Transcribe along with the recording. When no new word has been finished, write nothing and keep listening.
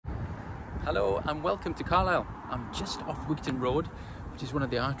Hello and welcome to Carlisle. I'm just off Wigton Road, which is one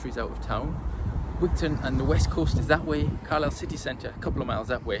of the arteries out of town. Wigton and the west coast is that way, Carlisle city centre a couple of miles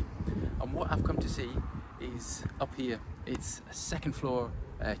that way. And what I've come to see is up here. It's a second floor,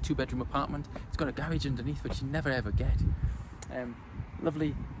 two-bedroom apartment. It's got a garage underneath, which you never ever get.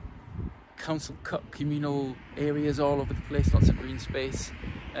 Lovely council cut communal areas all over the place, lots of green space.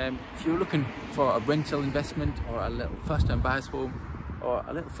 If you're looking for a rental investment or a little first-time buyer's home, or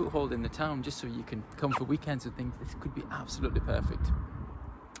a little foothold in the town just so you can come for weekends and things, this could be absolutely perfect.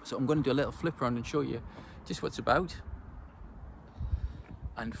 So I'm going to do a little flip around and show you just what it's about.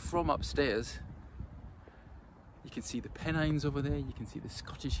 And from upstairs you can see the Pennines over there, you can see the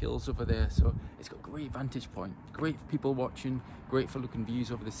Scottish Hills over there, so it's got a great vantage point, great for people watching, great for looking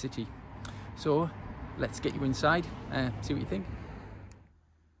views over the city. So let's get you inside and see what you think.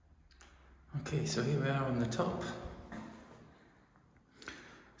 Okay, so here we are on the top.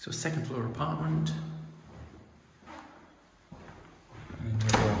 So second floor apartment.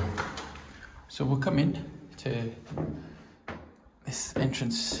 So we'll come in to this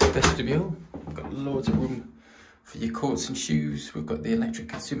entrance vestibule. We've got loads of room for your coats and shoes. We've got the electric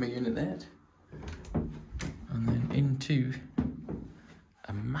consumer unit there. And then into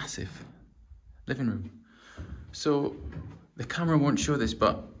a massive living room. So the camera won't show this,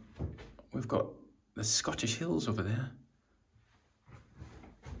 but we've got the Scottish Hills over there.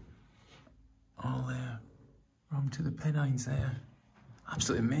 All there, round to the Pennines there.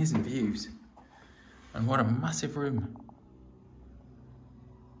 Absolutely amazing views. And what a massive room.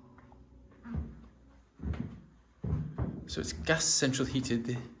 So it's gas central heated,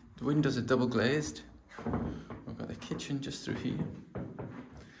 the windows are double glazed. We've got the kitchen just through here.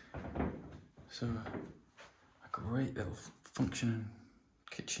 So a great little functioning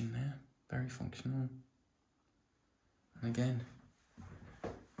kitchen there, very functional. And again,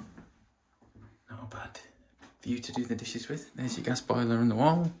 not a bad view to do the dishes with. There's your gas boiler on the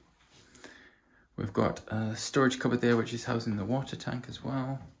wall. We've got a storage cupboard there which is housing the water tank as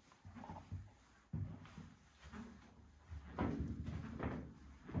well.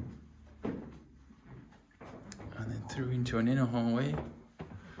 And then through into an inner hallway.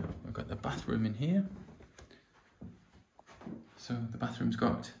 We've got the bathroom in here. So the bathroom's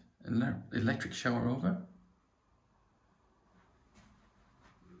got an electric shower over.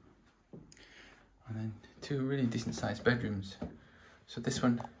 And then two really decent sized bedrooms. So this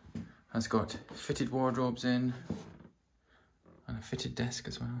one has got fitted wardrobes in and a fitted desk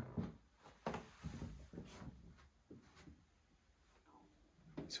as well.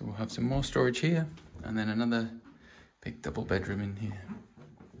 So we'll have some more storage here and then another big double bedroom in here.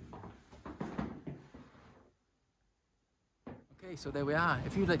 Okay, so there we are.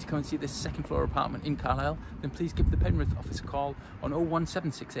 If you'd like to come and see this second floor apartment in Carlisle, then please give the Penrith office a call on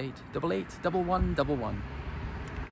 01768 88 1111.